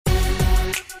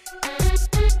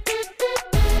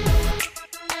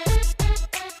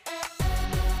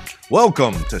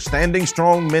Welcome to Standing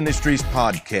Strong Ministries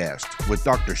podcast with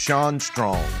Dr. Sean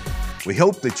Strong. We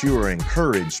hope that you are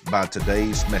encouraged by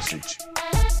today's message.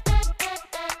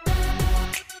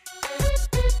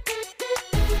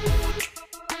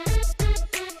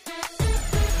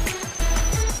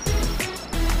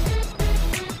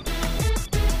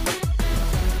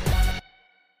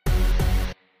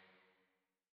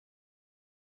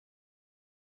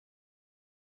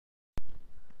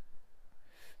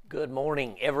 Good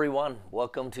morning, everyone.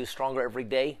 Welcome to Stronger Every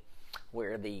Day,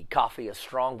 where the coffee is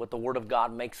strong, but the Word of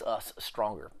God makes us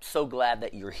stronger. So glad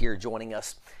that you're here joining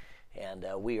us. And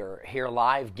we are here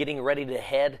live, getting ready to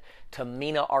head to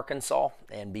Mena, Arkansas,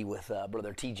 and be with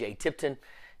Brother T.J. Tipton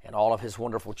and all of his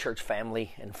wonderful church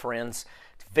family and friends.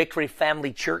 Victory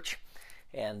Family Church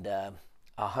and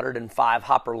 105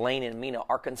 Hopper Lane in Mena,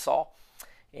 Arkansas.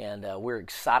 And we're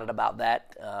excited about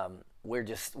that. We're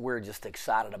just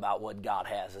excited about what God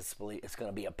has. It's going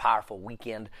to be a powerful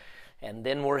weekend. And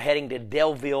then we're heading to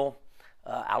Delville,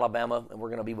 Alabama, and we're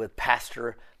going to be with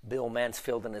Pastor Bill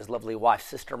Mansfield and his lovely wife,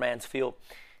 Sister Mansfield.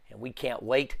 And we can't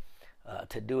wait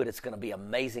to do it. It's going to be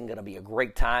amazing, going to be a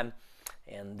great time.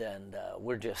 And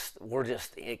we're just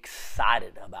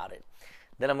excited about it.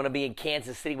 Then I'm going to be in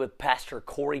Kansas City with Pastor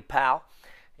Corey Powell.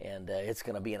 And it's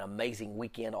going to be an amazing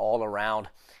weekend all around.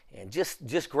 And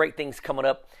just great things coming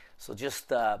up. So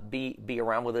just be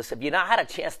around with us. If you've not had a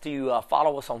chance to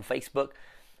follow us on Facebook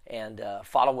and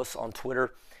follow us on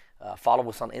Twitter, follow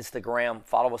us on Instagram,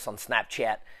 follow us on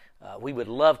Snapchat, we would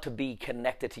love to be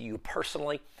connected to you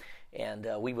personally, and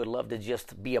we would love to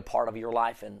just be a part of your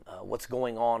life and what's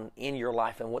going on in your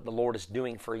life and what the Lord is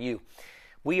doing for you.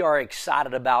 We are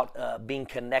excited about being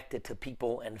connected to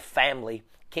people and family,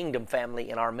 kingdom family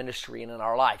in our ministry and in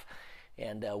our life,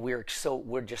 and we're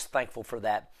just thankful for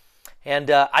that. And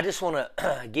I just want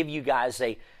to give you guys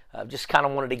just kind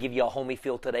of wanted to give you a homey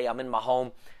feel today. I'm in my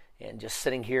home and just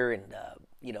sitting here and,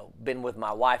 been with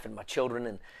my wife and my children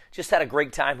and just had a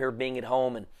great time here being at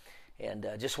home and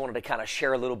just wanted to kind of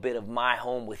share a little bit of my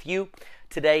home with you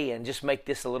today and just make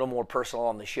this a little more personal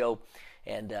on the show.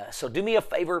 And so do me a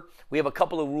favor. We have a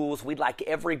couple of rules. We'd like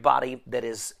everybody that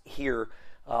is here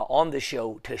on the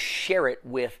show to share it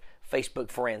with Facebook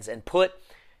friends and put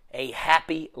a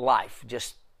happy life,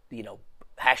 just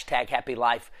hashtag happy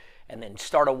life, and then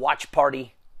start a watch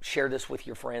party. Share this with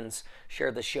your friends.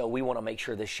 Share the show. We want to make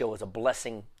sure this show is a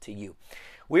blessing to you.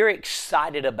 We're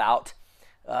excited about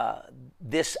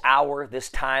this hour, this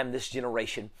time, this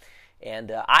generation,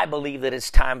 and I believe that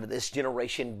it's time that this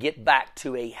generation get back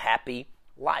to a happy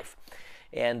life.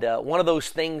 And one of the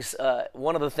things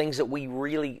that we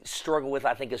really struggle with,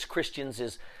 I think, as Christians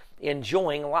is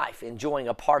enjoying life, enjoying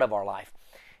a part of our life.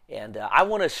 And I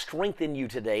want to strengthen you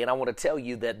today, and I want to tell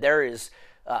you that there is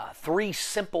 3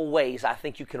 simple ways I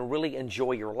think you can really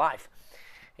enjoy your life.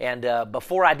 And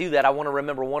before I do that, I want to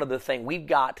remember one other thing. We've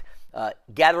got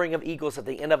Gathering of Eagles at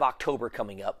the end of October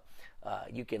coming up.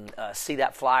 You can see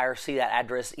that flyer, see that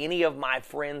address. Any of my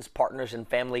friends, partners, and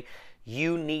family,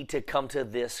 you need to come to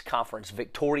this conference,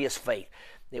 Victorious Faith.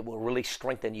 It will really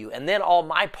strengthen you. And then all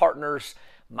my partners,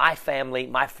 my family,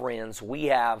 my friends, we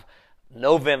have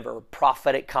November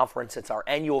Prophetic Conference. It's our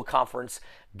annual conference.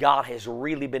 God has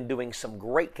really been doing some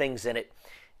great things in it,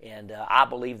 and I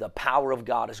believe the power of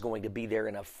God is going to be there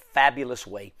in a fabulous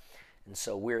way, and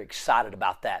so we're excited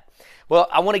about that. Well,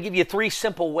 I want to give you 3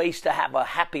 simple ways to have a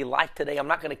happy life today. I'm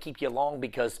not going to keep you long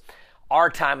because our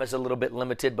time is a little bit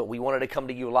limited, but we wanted to come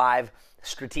to you live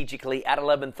strategically at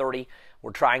 11:30.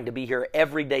 We're trying to be here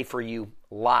every day for you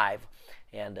live,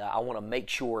 and I want to make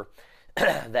sure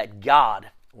that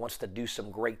God wants to do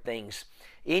some great things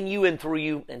in you and through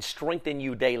you and strengthen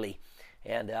you daily.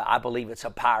 And I believe it's a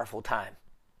powerful time.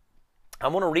 I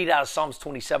want to read out of Psalms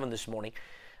 27 this morning.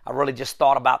 I really just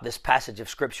thought about this passage of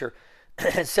Scripture.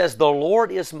 It says, "The Lord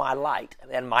is my light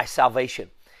and my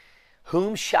salvation.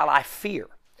 Whom shall I fear?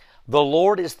 The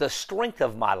Lord is the strength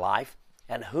of my life,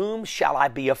 and whom shall I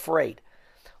be afraid?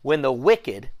 When the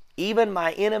wicked, even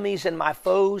my enemies and my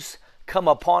foes, come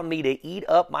upon me to eat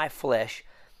up my flesh,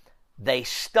 they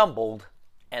stumbled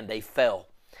and they fell."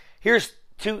 Here's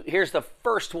the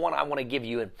first one I want to give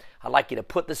you, and I'd like you to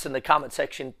put this in the comment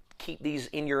section. Keep these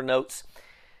in your notes.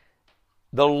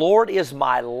 The Lord is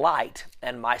my light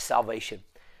and my salvation.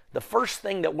 The first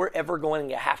thing that we're ever going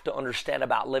to have to understand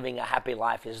about living a happy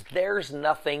life is there's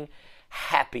nothing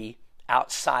happy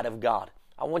outside of God.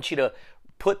 I want you to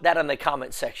put that in the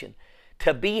comment section.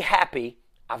 To be happy,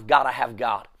 I've got to have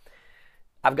God.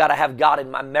 I've got to have God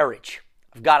in my marriage.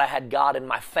 I've got to have God in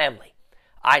my family.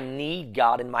 I need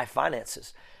God in my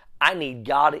finances. I need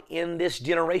God in this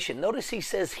generation. Notice he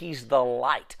says he's the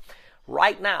light.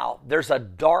 right now there's a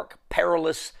dark,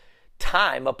 perilous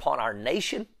time upon our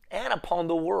nation and upon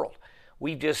the world.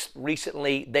 We just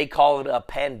recently, they call it a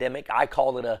pandemic. I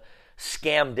call it a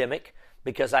scamdemic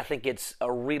because I think it's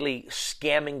a really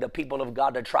scamming the people of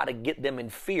God to try to get them in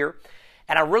fear.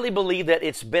 And I really believe that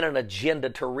it's been an agenda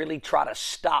to really try to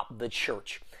stop the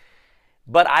church.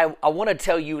 But I want to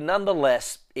tell you,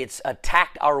 nonetheless, it's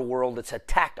attacked our world. It's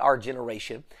attacked our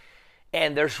generation.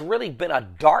 And there's really been a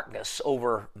darkness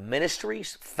over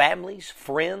ministries, families,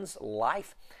 friends,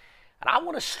 life. And I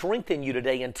want to strengthen you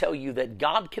today and tell you that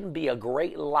God can be a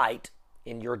great light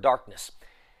in your darkness.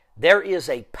 There is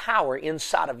a power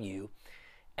inside of you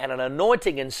and an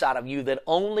anointing inside of you that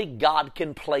only God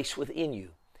can place within you.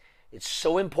 It's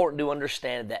so important to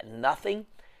understand that nothing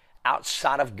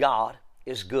outside of God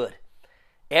is good.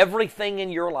 Everything in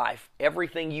your life,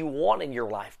 everything you want in your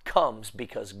life comes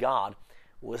because God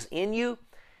was in you,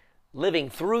 living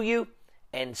through you,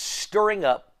 and stirring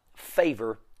up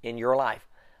favor in your life.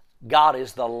 God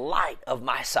is the light of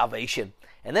my salvation.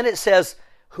 And then it says,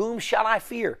 whom shall I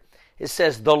fear? It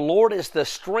says, the Lord is the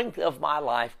strength of my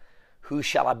life. Who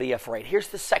shall I be afraid? Here's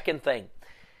the second thing.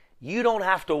 You don't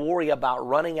have to worry about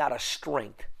running out of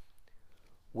strength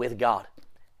with God.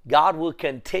 God will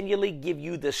continually give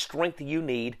you the strength you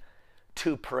need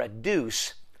to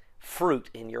produce fruit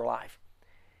in your life.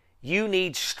 You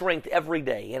need strength every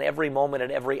day, in every moment,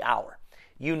 and every hour.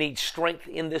 You need strength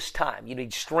in this time. You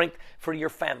need strength for your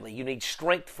family. You need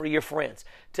strength for your friends.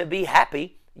 To be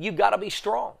happy, you've got to be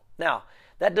strong. Now,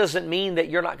 that doesn't mean that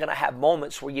you're not going to have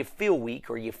moments where you feel weak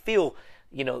or you feel,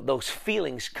 those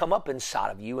feelings come up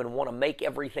inside of you and want to make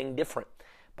everything different.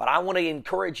 But I want to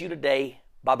encourage you today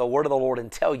by the word of the Lord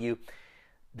and tell you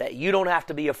that you don't have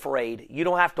to be afraid. You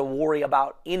don't have to worry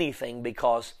about anything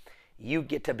because you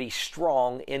get to be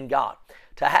strong in God.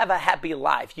 To have a happy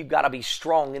life, you've got to be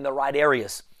strong in the right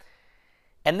areas.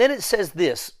 And then it says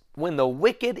this, when the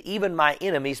wicked, even my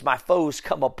enemies, my foes,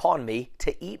 come upon me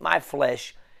to eat my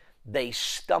flesh, they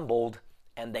stumbled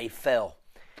and they fell.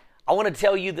 I want to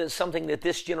tell you that something that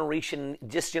this generation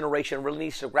really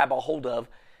needs to grab a hold of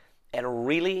and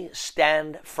really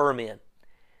stand firm in.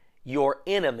 Your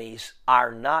enemies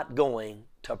are not going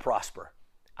to prosper.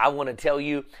 I want to tell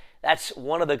you that's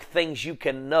one of the things you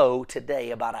can know today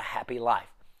about a happy life.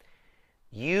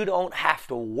 You don't have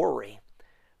to worry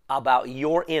about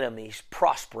your enemies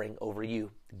prospering over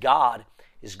you. God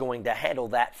is going to handle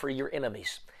that for your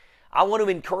enemies. I want to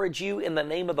encourage you in the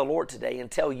name of the Lord today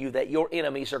and tell you that your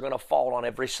enemies are going to fall on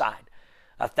every side.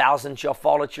 1,000 shall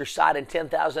fall at your side and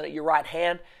 10,000 at your right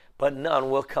hand, but none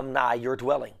will come nigh your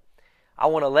dwelling. I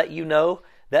want to let you know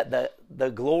that the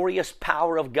glorious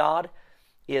power of God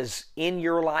is in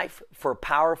your life for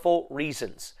powerful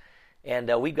reasons. And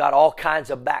we've got all kinds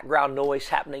of background noise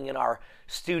happening in our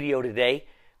studio today,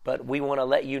 but we want to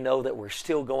let you know that we're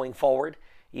still going forward,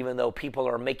 even though people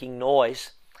are making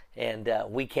noise and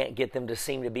we can't get them to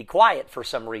seem to be quiet for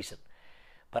some reason.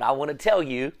 But I want to tell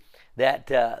you that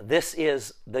this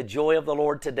is the joy of the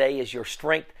Lord today is your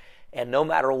strength, and no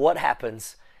matter what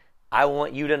happens, I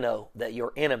want you to know that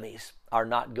your enemies are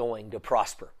not going to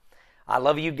prosper. I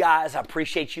love you guys. I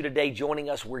appreciate you today joining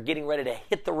us. We're getting ready to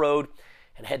hit the road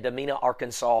and head to Mena,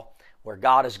 Arkansas, where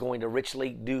God is going to richly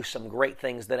do some great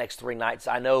things the next 3 nights.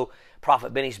 I know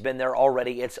Prophet Benny's been there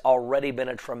already. It's already been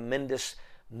a tremendous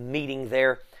meeting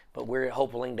there, but we're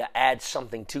hoping to add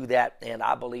something to that, and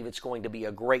I believe it's going to be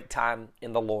a great time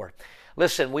in the Lord.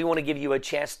 Listen, we want to give you a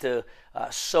chance to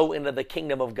sow into the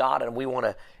kingdom of God, and we want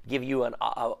to give you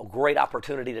a great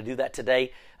opportunity to do that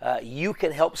today. You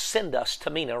can help send us to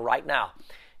Mena right now,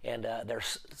 and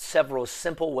there's several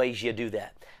simple ways you do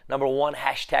that. Number one,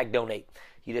 #donate.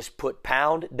 You just put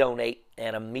 #donate,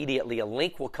 and immediately a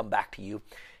link will come back to you.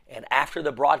 And after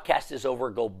the broadcast is over,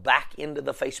 go back into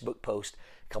the Facebook post,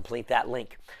 complete that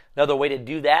link. Another way to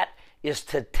do that is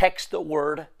to text the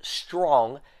word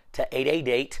STRONG to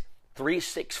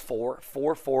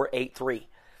 888-364-4483.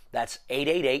 That's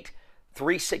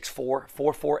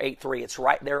 888-364-4483. It's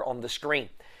right there on the screen.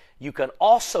 You can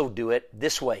also do it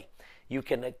this way. You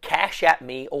can Cash App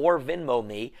me or Venmo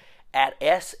me at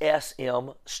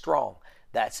SSM Strong.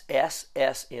 That's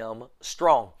SSM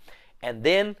Strong. And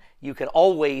then you can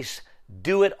always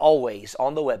do it always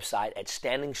on the website at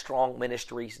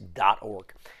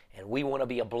standingstrongministries.org. And we want to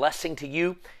be a blessing to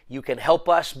you. You can help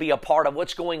us be a part of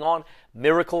what's going on.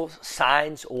 Miracles,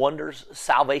 signs, wonders,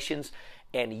 salvations.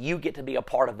 And you get to be a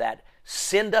part of that.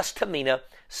 Send us to Mena.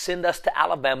 Send us to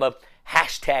Alabama.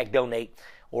 #donate.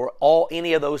 Or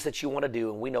any of those that you want to do.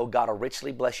 And we know God will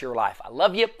richly bless your life. I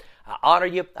love you. I honor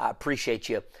you. I appreciate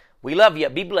you. We love you.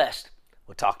 Be blessed.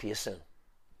 We'll talk to you soon.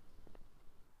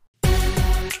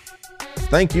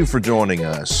 Thank you for joining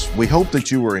us. We hope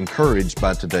that you were encouraged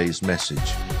by today's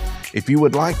message. If you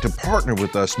would like to partner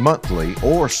with us monthly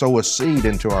or sow a seed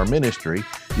into our ministry,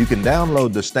 you can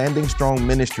download the Standing Strong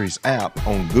Ministries app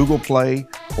on Google Play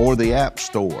or the App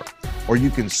Store, or you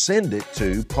can send it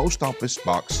to Post Office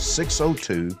Box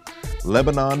 602,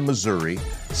 Lebanon, Missouri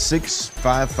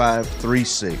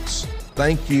 65536.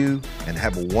 Thank you and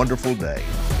have a wonderful day.